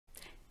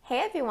Hey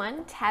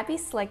everyone, Tabi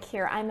Slick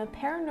here. I'm a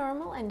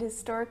paranormal and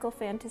historical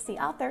fantasy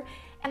author,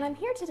 and I'm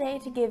here today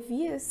to give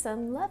you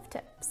some love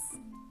tips.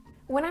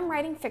 When I'm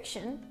writing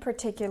fiction,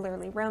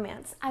 particularly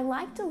romance, I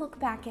like to look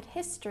back at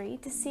history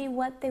to see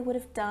what they would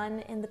have done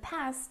in the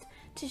past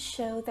to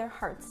show their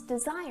heart's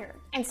desire.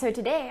 And so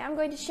today I'm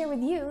going to share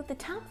with you the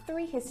top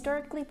 3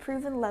 historically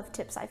proven love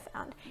tips I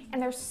found.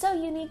 And they're so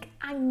unique,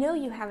 I know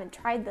you haven't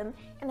tried them,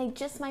 and they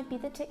just might be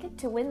the ticket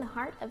to win the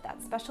heart of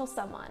that special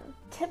someone.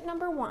 Tip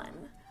number 1.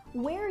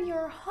 Wear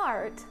your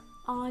heart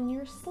on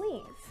your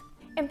sleeve.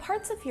 In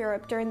parts of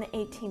Europe during the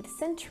 18th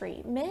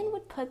century, men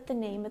would put the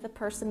name of the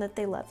person that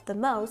they loved the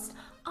most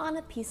on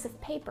a piece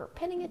of paper,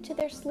 pinning it to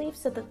their sleeve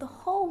so that the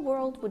whole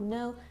world would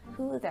know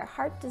who their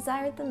heart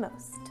desired the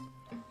most.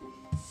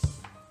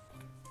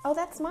 Oh,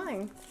 that's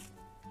mine.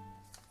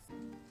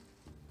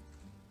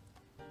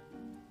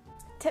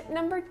 Tip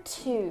number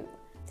 2.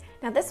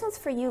 Now this one's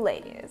for you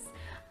ladies.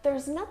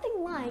 There's nothing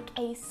like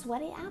a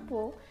sweaty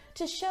apple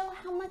to show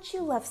how much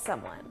you love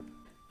someone.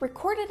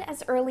 Recorded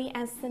as early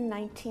as the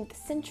 19th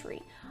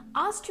century,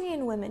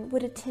 Austrian women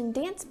would attend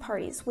dance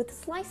parties with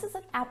slices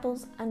of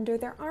apples under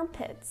their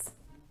armpits.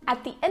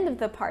 At the end of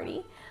the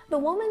party, the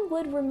woman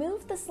would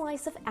remove the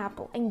slice of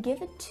apple and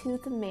give it to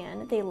the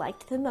man they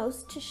liked the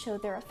most to show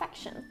their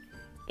affection.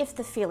 If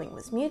the feeling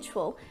was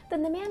mutual,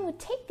 then the man would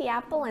take the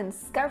apple and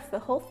scarf the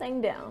whole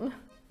thing down.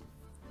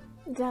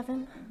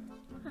 Devin,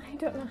 I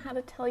don't know how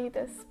to tell you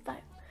this,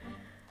 but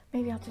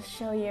maybe I'll just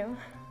show you.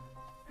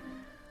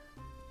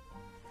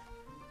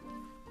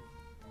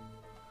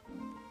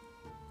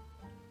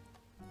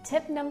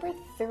 Tip number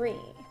 3.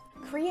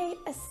 Create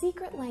a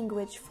secret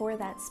language for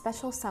that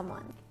special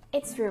someone.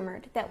 It's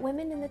rumored that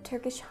women in the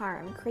Turkish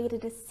harem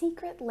created a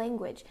secret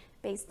language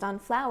based on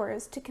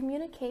flowers to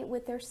communicate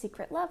with their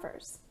secret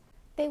lovers.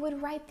 They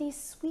would write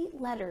these sweet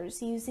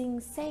letters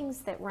using sayings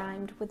that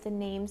rhymed with the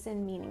names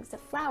and meanings of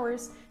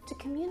flowers to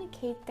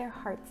communicate their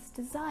heart's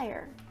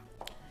desire.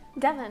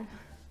 Devin,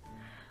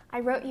 I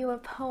wrote you a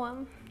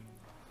poem.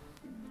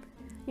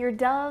 Your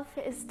dove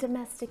is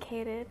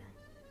domesticated.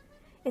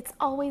 It's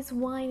always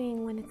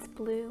whining when it's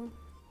blue.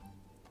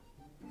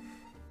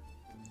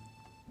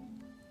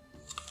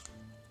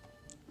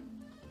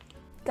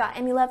 Got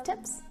any love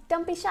tips?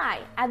 Don't be shy,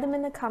 add them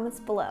in the comments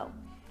below.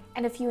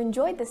 And if you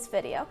enjoyed this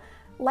video,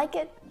 like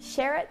it,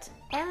 share it,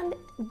 and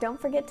don't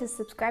forget to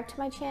subscribe to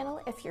my channel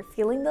if you're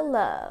feeling the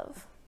love.